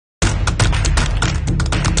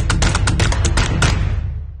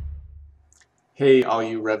Hey, all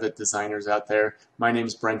you Revit designers out there. My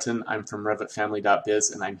name's Brenton. I'm from RevitFamily.biz,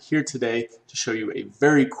 and I'm here today to show you a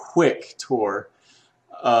very quick tour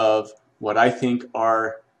of what I think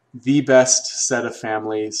are the best set of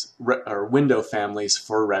families, or window families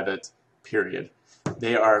for Revit, period.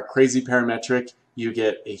 They are crazy parametric. You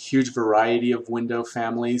get a huge variety of window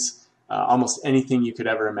families, almost anything you could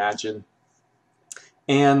ever imagine.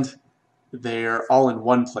 And they're all in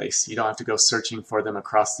one place. You don't have to go searching for them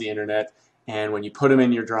across the internet. And when you put them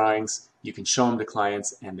in your drawings, you can show them to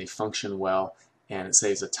clients and they function well, and it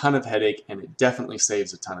saves a ton of headache, and it definitely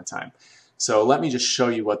saves a ton of time. So let me just show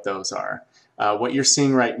you what those are. What you're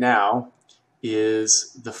seeing right now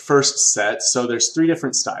is the first set. So there's 3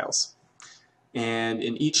 different styles, and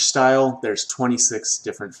in each style there's 26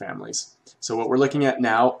 different families. So what we're looking at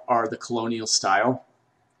now are the Colonial style,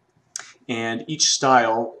 and each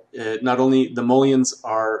style, not only the mullions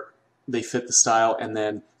they fit the style, and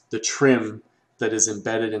then the trim that is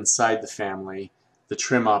embedded inside the family, the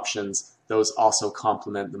trim options, those also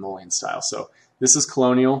complement the mullion style. So this is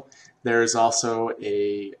Colonial. There is also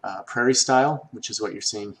a Prairie style, which is what you're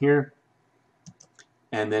seeing here.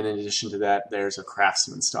 And then in addition to that, there's a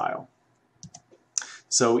Craftsman style.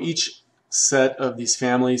 So each set of these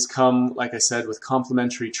families come, like I said, with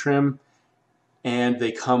complementary trim, and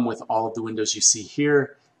they come with all of the windows you see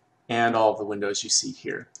here and all of the windows you see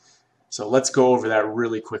here. So let's go over that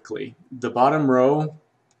really quickly. The bottom row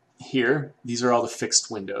here, these are all the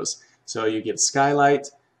fixed windows. So you get Skylight,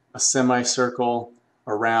 a semicircle,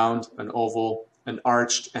 a round, an oval, an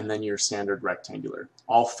arched, and then your standard rectangular,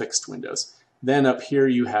 all fixed windows. Then up here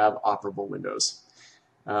you have operable windows.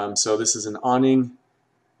 So this is an awning,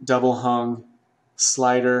 double hung,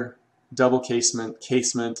 slider, double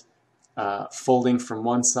casement, folding from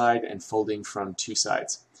one side and folding from 2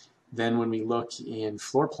 sides. Then when we look in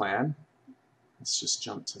floor plan, let's just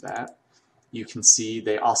jump to that, you can see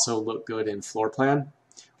they also look good in floor plan.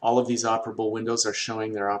 All of these operable windows are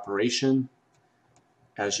showing their operation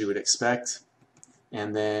as you would expect,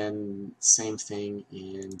 and then same thing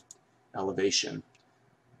in elevation.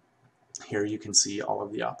 Here you can see all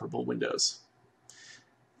of the operable windows.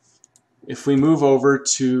 If we move over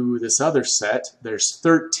to this other set, there's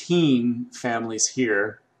 13 families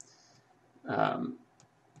here.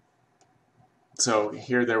 So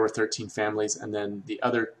here there were 13 families, and then the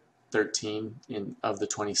other 13 of the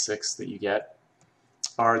 26 that you get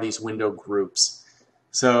are these window groups.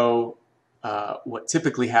 So what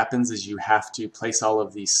typically happens is you have to place all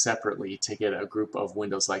of these separately to get a group of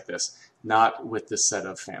windows like this, not with this set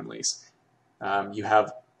of families. You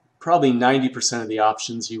have probably 90% of the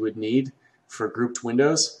options you would need for grouped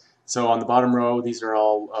windows. So on the bottom row, these are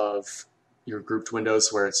all of your grouped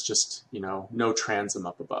windows where it's just, no transom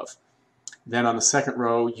up above. Then on the second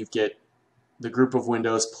row, you get the group of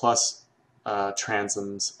windows plus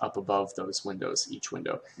transoms up above those windows, each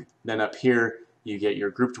window. Then up here, you get your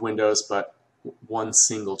grouped windows, but one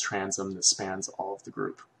single transom that spans all of the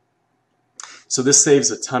group. So this saves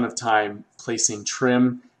a ton of time placing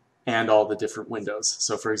trim and all the different windows.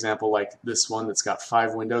 So for example, like this one that's got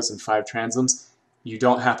 5 windows and 5 transoms, you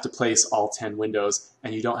don't have to place all 10 windows,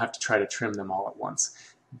 and you don't have to try to trim them all at once.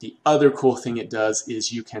 The other cool thing it does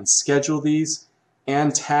is you can schedule these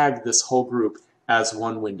and tag this whole group as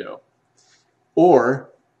one window.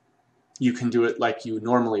 Or you can do it like you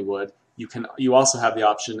normally would. You also have the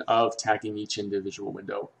option of tagging each individual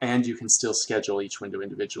window, and you can still schedule each window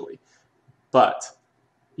individually. But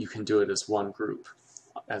you can do it as one group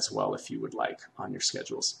as well if you would like on your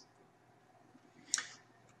schedules.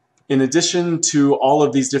 In addition to all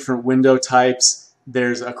of these different window types,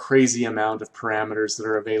 there's a crazy amount of parameters that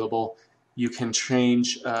are available. You can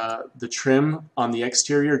change the trim on the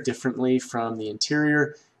exterior differently from the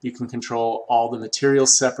interior. You can control all the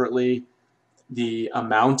materials separately. The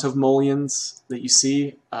amount of mullions that you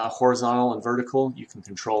see, horizontal and vertical, you can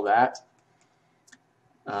control that.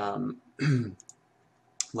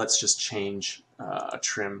 Let's just change a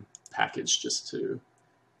trim package just to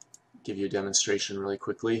give you a demonstration really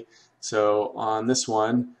quickly. So on this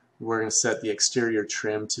one, we're going to set the exterior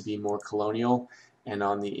trim to be more Colonial, and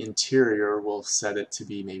on the interior we'll set it to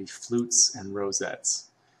be maybe flutes and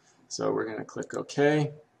rosettes. So we're going to click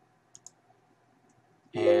OK,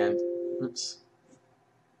 and oops,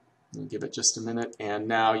 we'll give it just a minute, and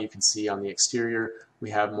now you can see on the exterior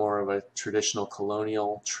we have more of a traditional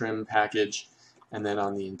Colonial trim package, and then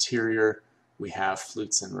on the interior we have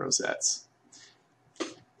flutes and rosettes.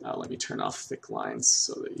 Let me turn off thick lines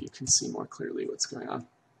so that you can see more clearly what's going on.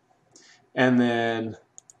 And then,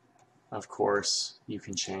 of course, you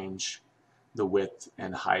can change the width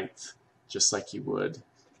and height just like you would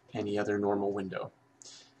any other normal window.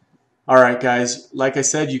 Alright guys, like I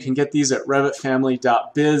said, you can get these at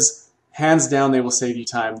revitfamily.biz. Hands down, they will save you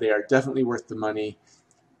time. They are definitely worth the money.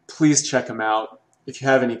 Please check them out. If you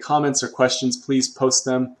have any comments or questions, please post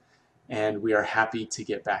them, and we are happy to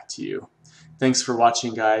get back to you. Thanks for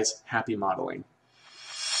watching, guys. Happy modeling.